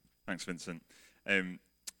Thanks, Vincent.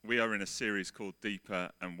 We are in a series called Deeper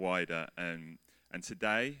and Wider, and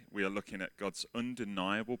today we are looking at God's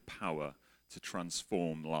undeniable power to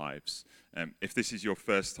transform lives. If this is your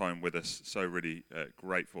first time with us, so really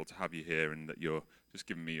grateful to have you here and that you're just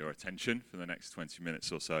giving me your attention for the next 20 minutes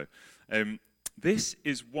or so. This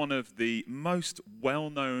is one of the most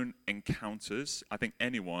well-known encounters I think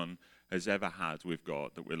anyone has ever had with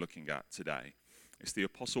God that we're looking at today. It's the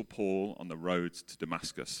Apostle Paul on the road to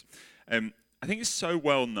Damascus. I think it's so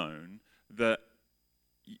well known that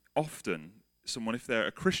often someone, if they're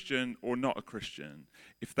a Christian or not a Christian,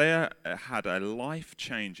 if they had a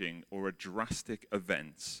life-changing or a drastic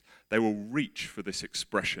event, they will reach for this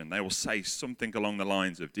expression. They will say something along the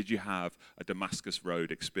lines of, "Did you have a Damascus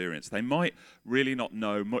Road experience?" They might really not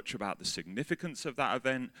know much about the significance of that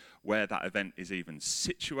event, where that event is even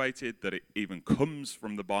situated, that it even comes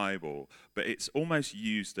from the Bible, but it's almost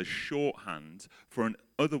used as shorthand for an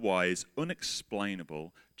otherwise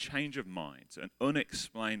unexplainable change of mind, an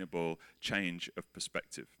unexplainable change of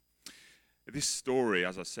perspective. This story,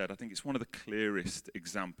 as I said, I think it's one of the clearest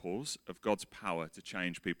examples of God's power to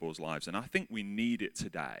change people's lives, and I think we need it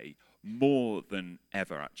today more than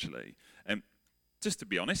ever, actually. Just to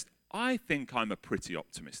be honest, I think I'm a pretty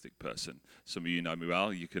optimistic person. Some of you know me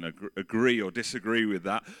well, you can agree or disagree with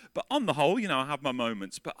that, but on the whole, I have my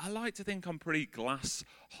moments, but I like to think I'm pretty glass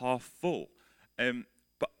half full.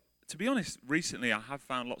 But to be honest, recently I have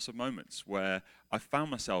found lots of moments where I found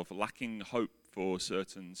myself lacking hope for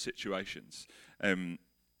certain situations.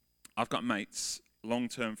 I've got mates,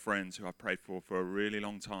 long-term friends who I've prayed for a really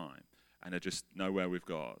long time and are just nowhere with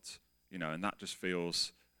God, and that just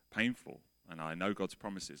feels painful. And I know God's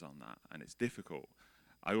promises on that, and it's difficult.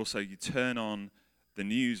 You turn on the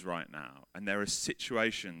news right now, and there are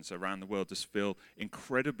situations around the world that feel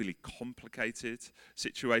incredibly complicated,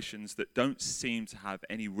 situations that don't seem to have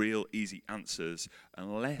any real easy answers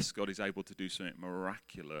unless God is able to do something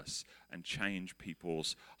miraculous and change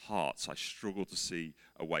people's hearts. I struggle to see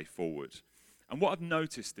a way forward. And what I've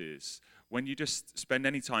noticed is, when you just spend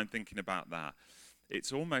any time thinking about that,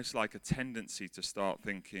 it's almost like a tendency to start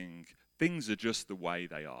thinking, things are just the way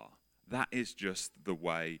they are. That is just the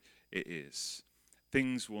way it is.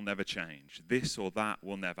 Things will never change. This or that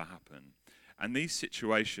will never happen. And these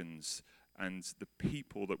situations and the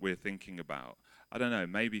people that we're thinking about, I don't know,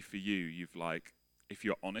 maybe for you, if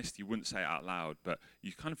you're honest, you wouldn't say it out loud, but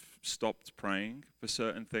you kind of stopped praying for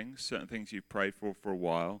certain things you've prayed for a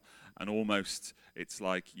while, and almost it's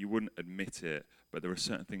like you wouldn't admit it, but there are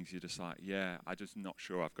certain things you're just like, yeah, I'm just not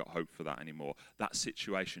sure I've got hope for that anymore. That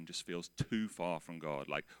situation just feels too far from God.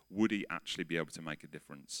 Like, would he actually be able to make a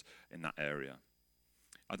difference in that area?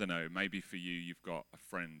 I don't know, maybe for you, you've got a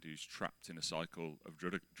friend who's trapped in a cycle of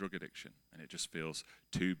drug addiction, and it just feels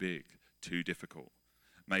too big, too difficult.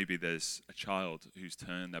 Maybe there's a child who's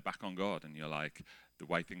turned their back on God, and you're like, the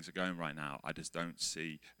way things are going right now, I just don't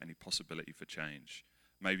see any possibility for change.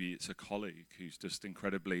 Maybe it's a colleague who's just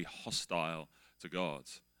incredibly hostile to God,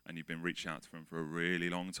 and you've been reaching out to him for a really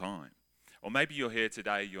long time. Or maybe you're here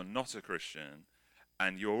today, you're not a Christian,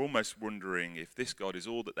 and you're almost wondering if this God is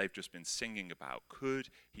all that they've just been singing about. Could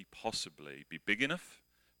he possibly be big enough,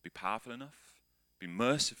 be powerful enough, be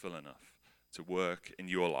merciful enough to work in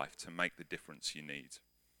your life to make the difference you need?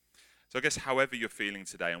 So I guess however you're feeling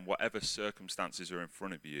today and whatever circumstances are in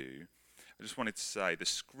front of you, I just wanted to say the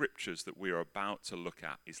scriptures that we are about to look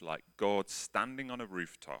at is like God standing on a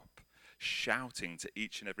rooftop, shouting to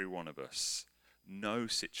each and every one of us, no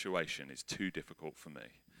situation is too difficult for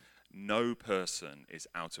me. No person is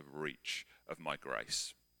out of reach of my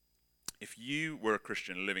grace. If you were a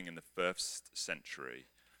Christian living in the first century,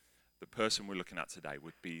 the person we're looking at today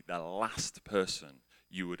would be the last person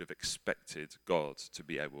you would have expected God to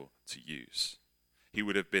be able to use. He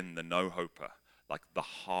would have been the no-hoper, like the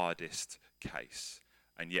hardest case.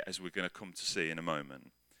 And yet, as we're going to come to see in a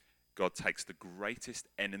moment, God takes the greatest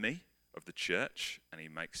enemy of the church and he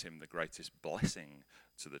makes him the greatest blessing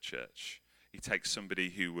to the church. He takes somebody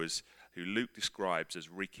who Luke describes as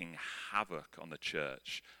wreaking havoc on the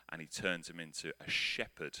church, and he turns him into a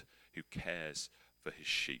shepherd who cares for his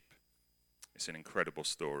sheep. It's an incredible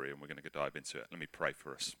story, and we're going to dive into it. Let me pray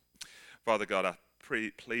for us. Father God, I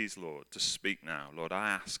pray, please, Lord, to speak now. Lord, I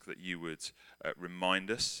ask that you would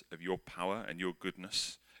remind us of your power and your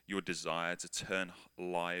goodness, your desire to turn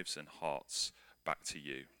lives and hearts back to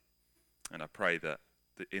you. And I pray that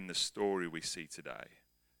in the story we see today,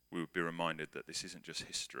 we would be reminded that this isn't just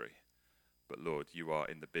history, but Lord, you are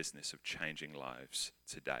in the business of changing lives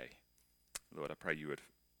today. Lord, I pray you would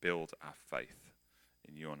build our faith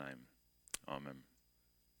in your name. Amen.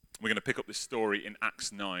 We're going to pick up this story in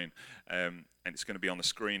Acts 9, and it's going to be on the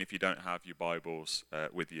screen if you don't have your Bibles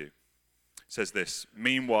with you. It says this,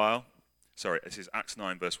 this is Acts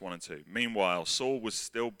 9, verse 1 and 2. Meanwhile, Saul was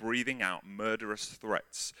still breathing out murderous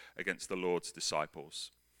threats against the Lord's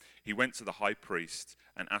disciples. He went to the high priest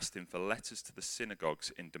and asked him for letters to the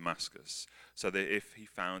synagogues in Damascus, so that if he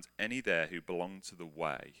found any there who belonged to the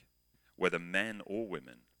way, whether men or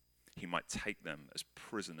women, he might take them as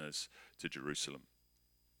prisoners to Jerusalem.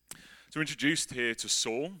 So we're introduced here to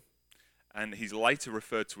Saul, and he's later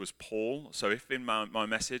referred to as Paul. So if in my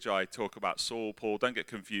message I talk about Saul, Paul, don't get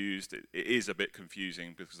confused. It is a bit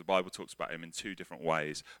confusing because the Bible talks about him in two different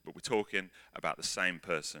ways, but we're talking about the same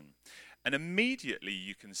person. And immediately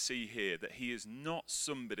you can see here that he is not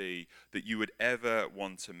somebody that you would ever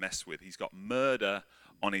want to mess with. He's got murder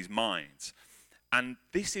on his mind. And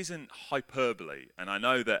this isn't hyperbole. And I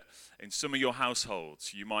know that in some of your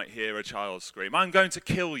households, you might hear a child scream, "I'm going to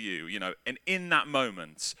kill you," and in that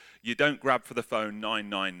moment, you don't grab for the phone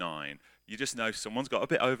 999. You just know someone's got a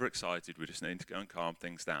bit overexcited. We just need to go and calm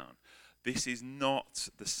things down. This is not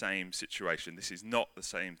the same situation. This is not the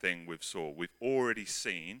same thing with Saul. We've already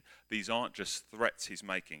seen these aren't just threats he's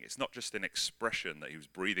making. It's not just an expression that he was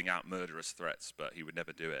breathing out murderous threats, but he would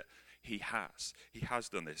never do it. He has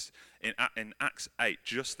done this. In Acts 8,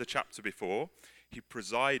 just the chapter before, he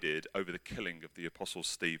presided over the killing of the apostle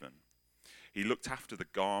Stephen. He looked after the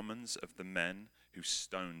garments of the men who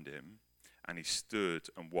stoned him, and he stood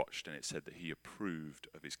and watched, and it said that he approved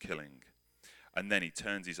of his killing. And then he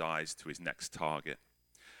turns his eyes to his next target.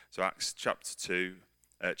 So Acts chapter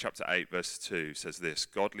 8, verse 2 says this,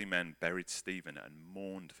 "Godly men buried Stephen and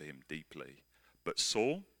mourned for him deeply. But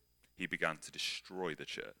Saul, he began to destroy the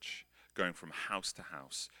church. Going from house to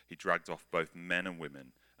house, he dragged off both men and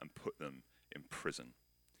women and put them in prison."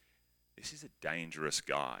 This is a dangerous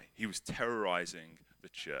guy. He was terrorizing the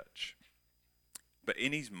church. But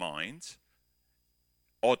in his mind,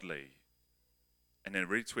 oddly, and in a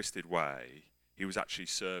really twisted way, he was actually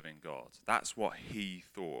serving God. That's what he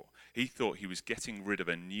thought. He thought he was getting rid of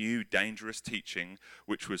a new dangerous teaching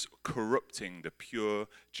which was corrupting the pure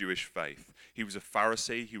Jewish faith. He was a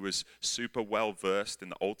Pharisee. He was super well versed in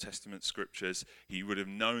the Old Testament scriptures. He would have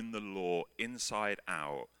known the law inside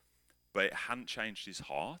out, but it hadn't changed his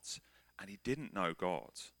heart, and he didn't know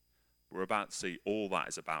God. We're about to see all that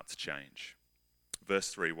is about to change.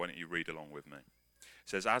 Verse 3, why don't you read along with me? It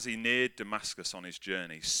says, "As he neared Damascus on his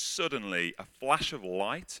journey, suddenly a light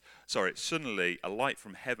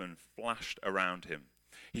from heaven flashed around him.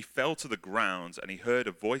 He fell to the ground, and he heard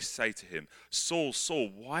a voice say to him, 'Saul, Saul,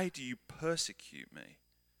 why do you persecute me?'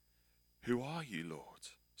 'Who are you, Lord?'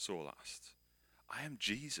 Saul asked. 'I am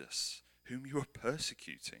Jesus, whom you are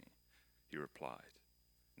persecuting,' he replied.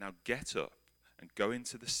 'Now get up and go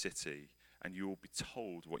into the city, and you will be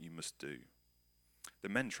told what you must do.' The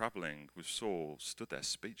men traveling with Saul stood there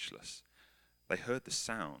speechless. They heard the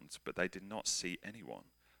sound, but they did not see anyone.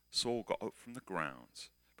 Saul got up from the ground,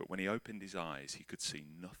 but when he opened his eyes, he could see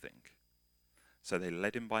nothing. So they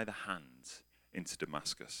led him by the hand into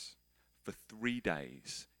Damascus. For 3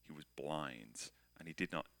 days he was blind, and he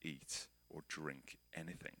did not eat or drink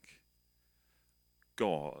anything.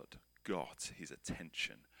 God got his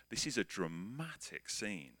attention. This is a dramatic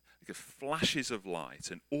scene. Like flashes of light,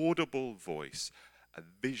 an audible voice, a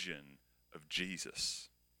vision of Jesus.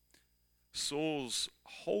 Saul's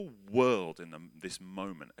whole world in this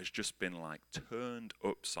moment has just been like turned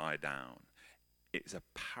upside down. It's a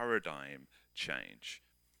paradigm change.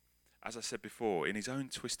 As I said before, in his own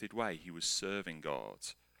twisted way, he was serving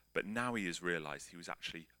God, but now he has realized he was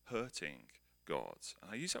actually hurting God.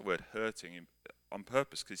 And I use that word hurting on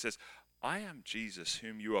purpose because he says, "I am Jesus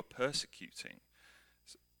whom you are persecuting."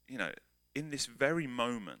 In this very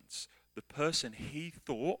moment, the person he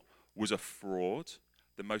thought was a fraud,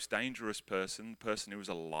 the most dangerous person, the person who was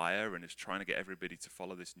a liar and is trying to get everybody to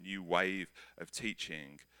follow this new wave of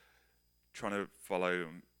teaching, trying to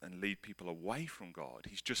follow and lead people away from God.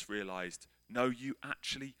 He's just realized, no, you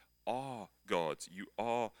actually are God. You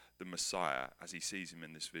are the Messiah as he sees him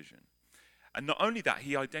in this vision. And not only that,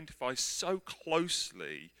 he identifies so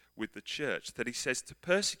closely with the church that he says to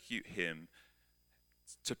persecute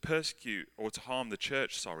or to harm the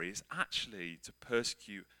church, is actually to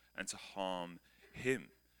persecute and to harm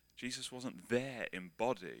him. Jesus wasn't there in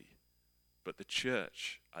body, but the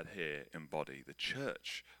church are here in body. The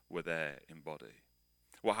church were there in body.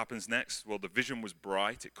 What happens next? Well, the vision was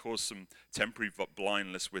bright. It caused some temporary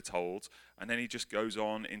blindness, we're told, and then he just goes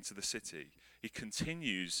on into the city. He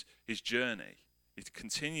continues his journey. He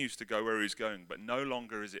continues to go where he's going, but no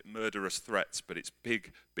longer is it murderous threats, but it's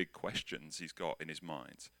big, big questions he's got in his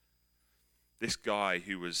mind. This guy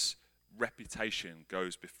who was reputation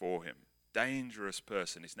goes before him. Dangerous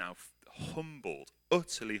person is now humbled,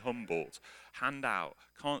 utterly humbled, hand out,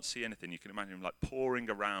 can't see anything. You can imagine him like pouring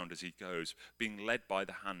around as he goes, being led by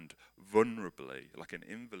the hand vulnerably, like an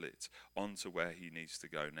invalid, onto where he needs to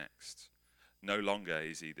go next. No longer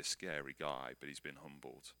is he the scary guy, but he's been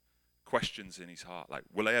humbled. Questions in his heart like,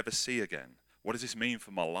 will I ever see again? What does this mean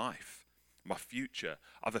for my life, my future?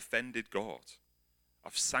 I've offended God.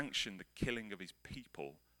 I've sanctioned the killing of his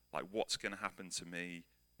people. Like, what's going to happen to me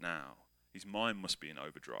now? His mind must be in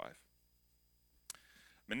overdrive.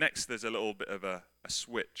 But next, there's a little bit of a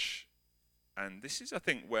switch. And this is, I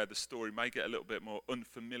think, where the story may get a little bit more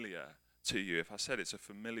unfamiliar to you. If I said it's a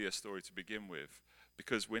familiar story to begin with,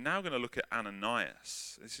 because we're now going to look at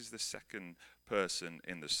Ananias. This is the second person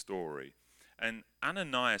in the story. And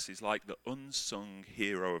Ananias is like the unsung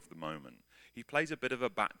hero of the moment. He plays a bit of a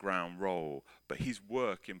background role, but his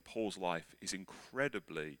work in Paul's life is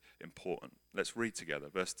incredibly important. Let's read together,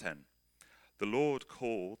 verse 10. The Lord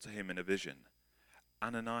called to him in a vision,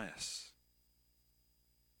 Ananias.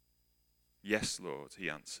 Yes, Lord, he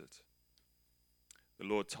answered. The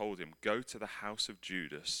Lord told him, go to the house of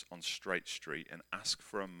Judas on Straight Street and ask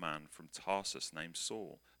for a man from Tarsus named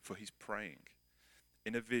Saul, for he's praying.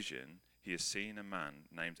 In a vision, he has seen a man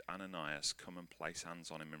named Ananias come and place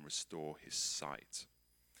hands on him and restore his sight.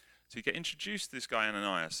 So you get introduced to this guy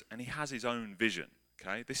Ananias, and he has his own vision.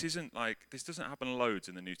 Okay, this doesn't happen loads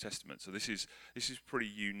in the New Testament, so this is pretty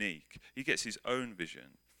unique. He gets his own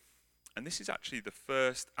vision, and this is actually the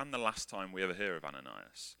first and the last time we ever hear of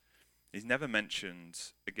Ananias. He's never mentioned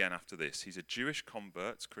again after this. He's a Jewish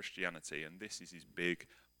convert to Christianity, and this is his big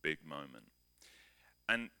moment.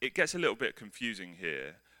 And it gets a little bit confusing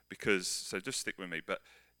here because, so just stick with me, but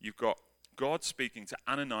you've got God speaking to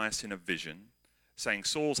Ananias in a vision, saying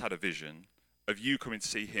Saul's had a vision of you coming to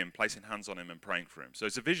see him, placing hands on him and praying for him. So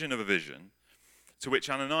it's a vision of a vision, to which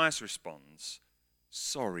Ananias responds,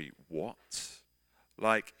 sorry, what?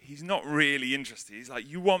 Like, he's not really interested. He's like,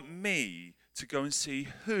 you want me to go and see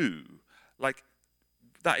who? Like,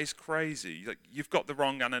 that is crazy. Like, you've got the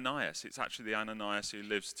wrong Ananias. It's actually the Ananias who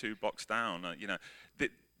lives 2 blocks down.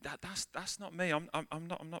 That's not me. I'm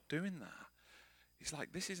not doing that. He's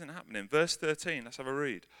like, this isn't happening. Verse 13, let's have a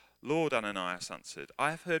read. Lord, Ananias answered,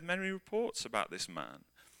 I have heard many reports about this man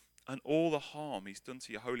and all the harm he's done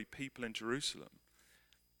to your holy people in Jerusalem.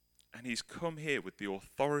 And he's come here with the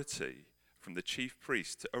authority from the chief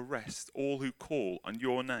priest to arrest all who call on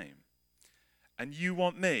your name. And you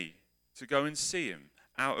want me to go and see him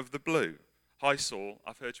out of the blue? Hi, Saul,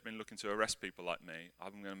 I've heard you've been looking to arrest people like me.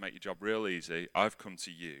 I'm going to make your job real easy. I've come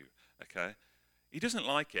to you, okay? He doesn't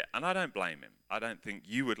like it, and I don't blame him. I don't think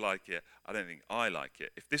you would like it. I don't think I like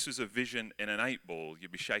it. If this was a vision in an 8-ball,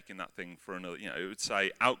 you'd be shaking that thing for another, it would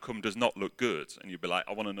say, outcome does not look good, and you'd be like,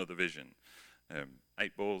 I want another vision.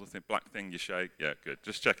 8 balls, I think, black thing you shake. Yeah, good.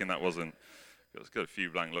 Just checking that wasn't, it's got a few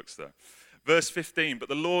blank looks there. Verse 15, but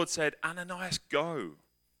the Lord said, Ananias, go.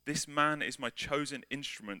 This man is my chosen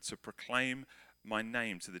instrument to proclaim my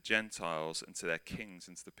name to the Gentiles and to their kings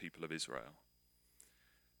and to the people of Israel.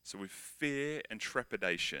 So with fear and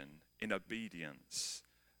trepidation, in obedience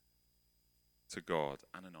to God,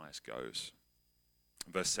 Ananias goes.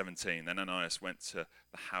 Verse 17, then Ananias went to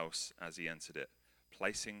the house as he entered it.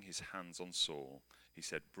 Placing his hands on Saul, he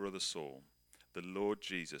said, Brother Saul, the Lord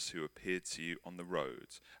Jesus who appeared to you on the road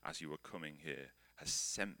as you were coming here has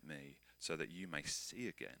sent me so that you may see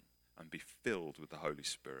again and be filled with the Holy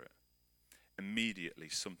Spirit. Immediately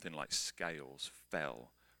something like scales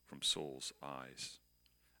fell from Saul's eyes,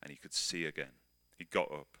 and he could see again. He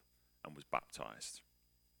got up and was baptized.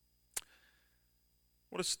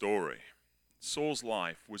 What a story. Saul's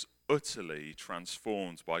life was utterly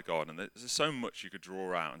transformed by God, and there's so much you could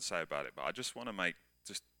draw out and say about it, but I just want to make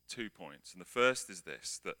just 2 points. And the first is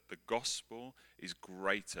this, that the gospel is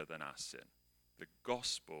greater than our sin. The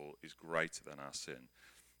gospel is greater than our sin.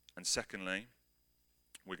 And secondly,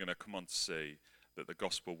 we're going to come on to see that the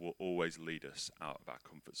gospel will always lead us out of our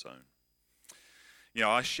comfort zone.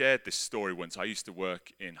 I shared this story once. I used to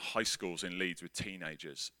work in high schools in Leeds with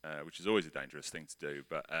teenagers, which is always a dangerous thing to do.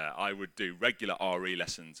 But I would do regular RE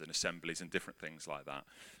lessons and assemblies and different things like that,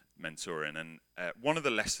 mentoring. And one of the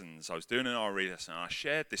lessons, I was doing an RE lesson, and I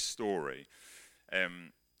shared this story.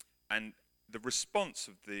 And the response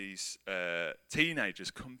of these teenagers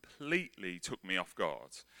completely took me off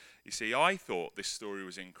guard. You see, I thought this story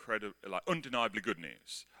was incredible, like undeniably good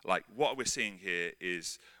news. Like what we're seeing here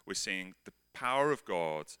is we're seeing the power of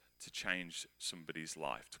God to change somebody's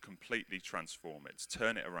life, to completely transform it, to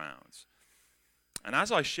turn it around. And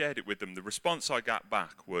as I shared it with them, the response I got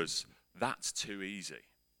back was, that's too easy.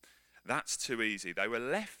 That's too easy. They were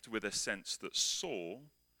left with a sense that Saul,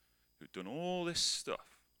 who'd done all this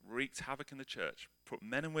stuff, wreaked havoc in the church, put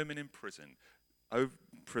men and women in prison,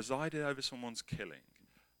 presided over someone's killing,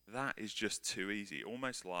 that is just too easy,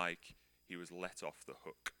 almost like he was let off the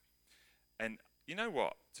hook. And you know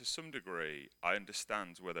what? To some degree, I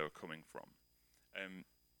understand where they were coming from. And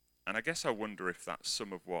I guess I wonder if that's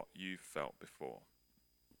some of what you've felt before.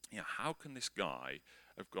 How can this guy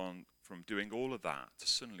have gone from doing all of that to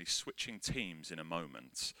suddenly switching teams in a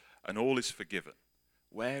moment and all is forgiven?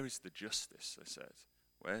 Where is the justice, they said.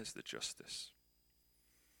 Where's the justice?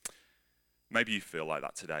 Maybe you feel like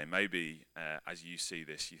that today. Maybe as you see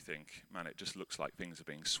this, you think, man, it just looks like things are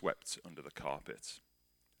being swept under the carpet.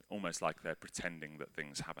 Almost like they're pretending that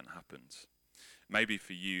things haven't happened. Maybe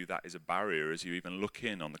for you that is a barrier as you even look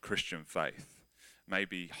in on the Christian faith.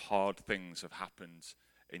 Maybe hard things have happened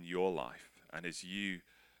in your life, and as you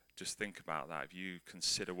just think about that, if you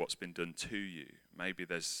consider what's been done to you, maybe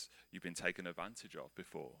you've been taken advantage of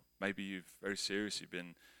before. Maybe you've very seriously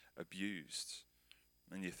been abused,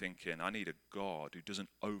 and you're thinking, I need a God who doesn't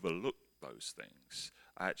overlook those things.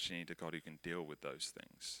 I actually need a God who can deal with those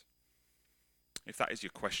things. If that is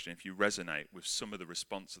your question, if you resonate with some of the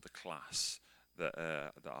response of the class that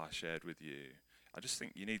I shared with you, I just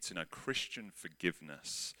think you need to know Christian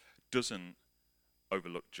forgiveness doesn't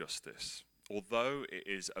overlook justice. Although it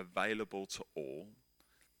is available to all,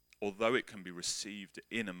 although it can be received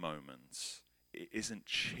in a moment, it isn't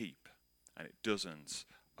cheap and it doesn't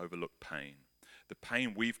overlook pain. The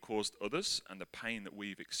pain we've caused others and the pain that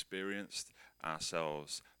we've experienced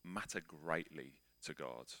ourselves matter greatly to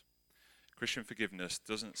God. Christian forgiveness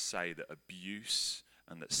doesn't say that abuse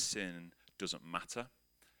and that sin doesn't matter.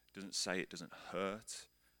 It doesn't say it doesn't hurt.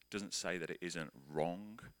 It doesn't say that it isn't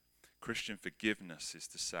wrong. Christian forgiveness is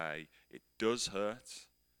to say it does hurt,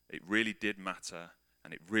 it really did matter,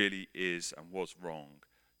 and it really is and was wrong.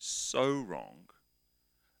 So wrong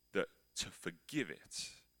that to forgive it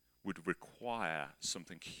would require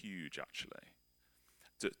something huge, actually.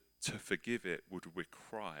 To forgive it would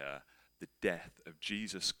require the death of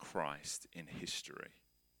Jesus Christ in history.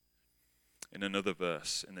 In another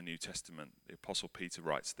verse in the New Testament, the Apostle Peter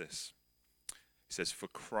writes this. He says, "For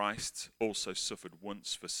Christ also suffered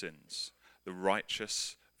once for sins, the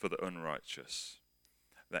righteous for the unrighteous,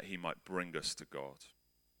 that he might bring us to God."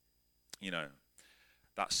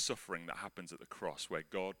 That suffering that happens at the cross, where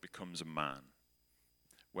God becomes a man,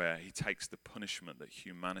 where he takes the punishment that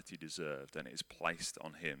humanity deserved and it is placed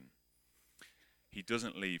on him. He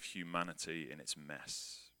doesn't leave humanity in its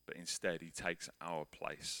mess, but instead he takes our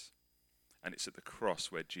place. And it's at the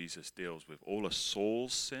cross where Jesus deals with all of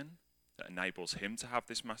Saul's sin that enables him to have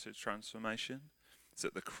this massive transformation. It's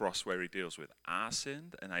at the cross where he deals with our sin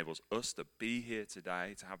that enables us to be here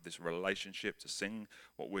today, to have this relationship, to sing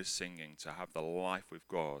what we're singing, to have the life with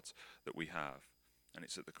God that we have. And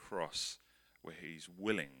it's at the cross where he's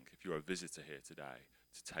willing, if you're a visitor here today,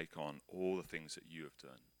 to take on all the things that you have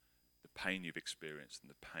done, the pain you've experienced and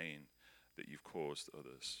the pain that you've caused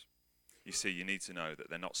others. You see, you need to know that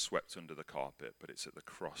they're not swept under the carpet, but it's at the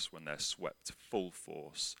cross when they're swept full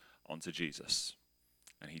force onto Jesus,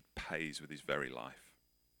 and he pays with his very life.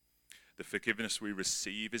 The forgiveness we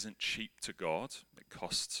receive isn't cheap to God. It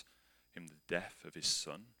costs him the death of his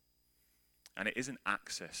son. And it isn't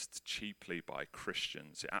accessed cheaply by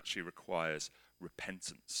Christians. It actually requires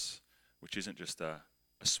repentance, which isn't just a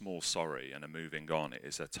small sorry and a moving on. It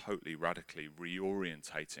is a totally radically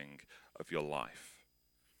reorientating of your life.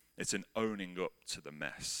 It's an owning up to the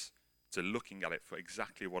mess, to looking at it for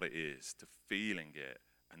exactly what it is, to feeling it,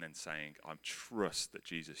 and then saying, I trust that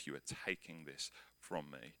Jesus, you are taking this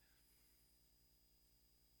from me.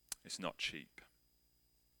 It's not cheap,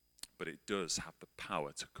 but it does have the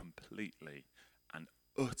power to completely and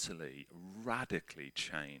utterly, radically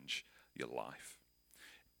change your life.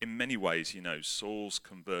 In many ways, Saul's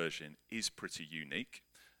conversion is pretty unique.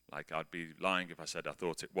 Like, I'd be lying if I said I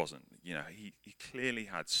thought it wasn't. He clearly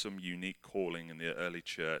had some unique calling in the early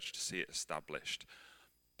church to see it established.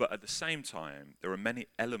 But at the same time, there are many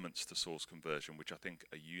elements to Saul's conversion which I think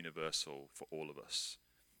are universal for all of us.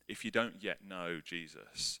 If you don't yet know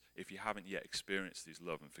Jesus, if you haven't yet experienced his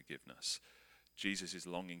love and forgiveness, Jesus is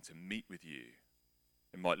longing to meet with you.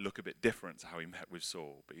 It might look a bit different to how he met with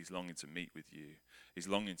Saul, but he's longing to meet with you. He's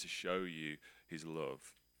longing to show you his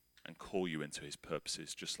love and call you into his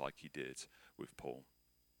purposes, just like he did with Paul.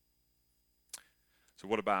 So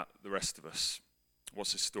what about the rest of us?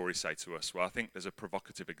 What's this story say to us? Well, I think there's a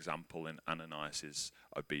provocative example in Ananias'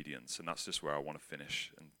 obedience, and that's just where I want to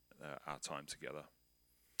finish our time together.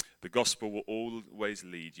 The gospel will always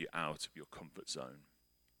lead you out of your comfort zone.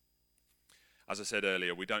 As I said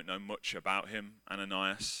earlier, we don't know much about him,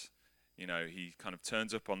 Ananias. You know, he kind of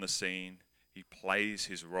turns up on the scene. He plays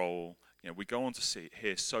his role. You know, we go on to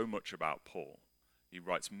hear so much about Paul. He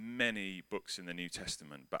writes many books in the New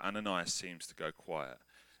Testament, but Ananias seems to go quiet.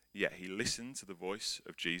 Yet he listened to the voice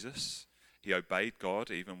of Jesus. He obeyed God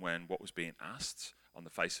even when what was being asked on the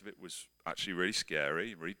face of it was actually really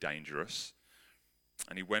scary, really dangerous.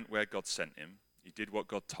 And he went where God sent him. He did what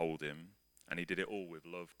God told him, and he did it all with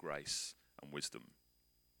love, grace, and wisdom.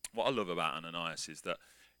 What I love about Ananias is that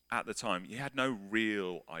at the time, he had no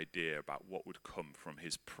real idea about what would come from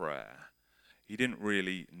his prayer. He didn't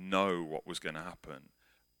really know what was going to happen,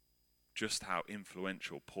 just how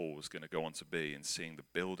influential Paul was going to go on to be in seeing the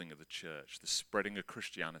building of the church, the spreading of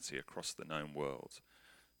Christianity across the known world.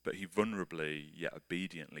 But he vulnerably yet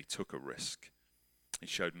obediently took a risk. He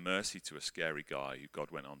showed mercy to a scary guy who God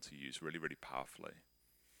went on to use really, really powerfully.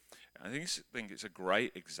 I think it's a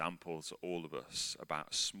great example to all of us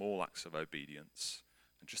about small acts of obedience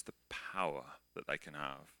and just the power that they can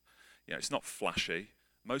have. You know, it's not flashy.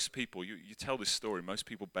 Most people, you tell this story, most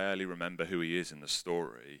people barely remember who he is in the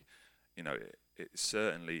story. You know, it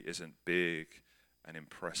certainly isn't big and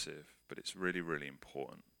impressive, but it's really, really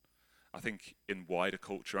important. I think in wider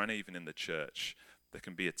culture and even in the church, there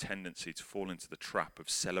can be a tendency to fall into the trap of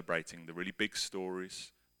celebrating the really big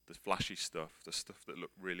stories, the flashy stuff, the stuff that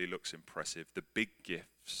really looks impressive, the big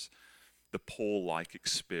gifts, the Paul-like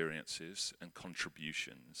experiences and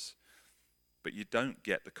contributions. But you don't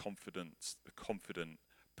get the confident,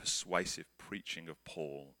 persuasive preaching of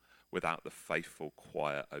Paul without the faithful,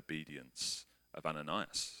 quiet obedience of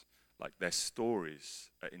Ananias. Like, their stories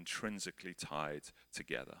are intrinsically tied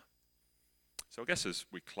together. So I guess as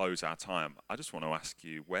we close our time, I just want to ask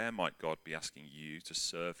you, where might God be asking you to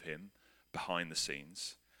serve him behind the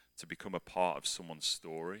scenes, to become a part of someone's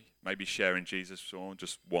story, maybe sharing Jesus with someone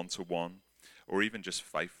just one-to-one, or even just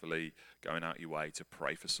faithfully going out your way to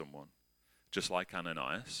pray for someone? Just like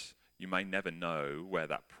Ananias, you may never know where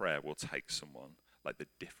that prayer will take someone, like the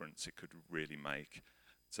difference it could really make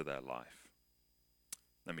to their life.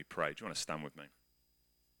 Let me pray. Do you want to stand with me?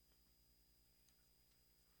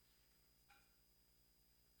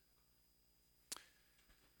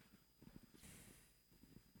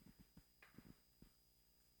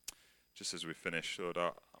 Just as we finish, Lord,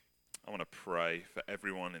 I want to pray for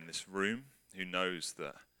everyone in this room who knows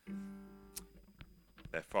that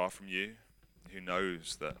they're far from you, who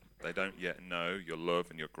knows that they don't yet know your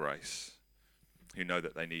love and your grace, who know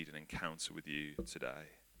that they need an encounter with you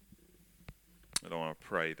today. And I want to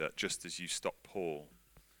pray that just as you stopped Paul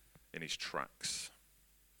in his tracks,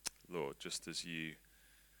 Lord, just as you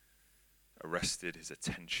arrested his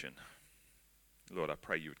attention, Lord, I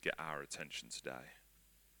pray you would get our attention today.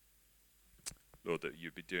 Lord, that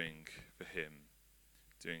you'd be doing for him,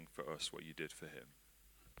 doing for us what you did for him.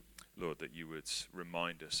 Lord, that you would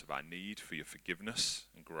remind us of our need for your forgiveness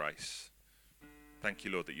and grace. Thank you,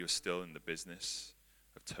 Lord, that you're still in the business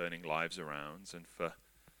of turning lives around, and for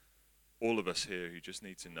all of us here who just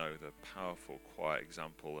need to know the powerful, quiet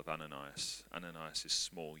example of Ananias. Ananias'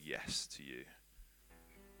 small yes to you.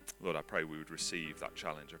 Lord, I pray we would receive that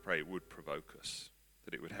challenge. I pray it would provoke us,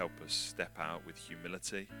 that it would help us step out with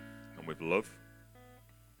humility and with love.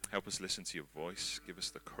 Help us listen to your voice. Give us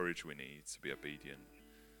the courage we need to be obedient,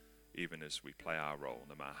 even as we play our role,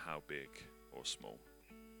 no matter how big or small.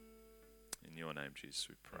 In your name, Jesus,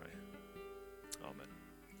 we pray. Amen.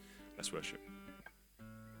 Let's worship.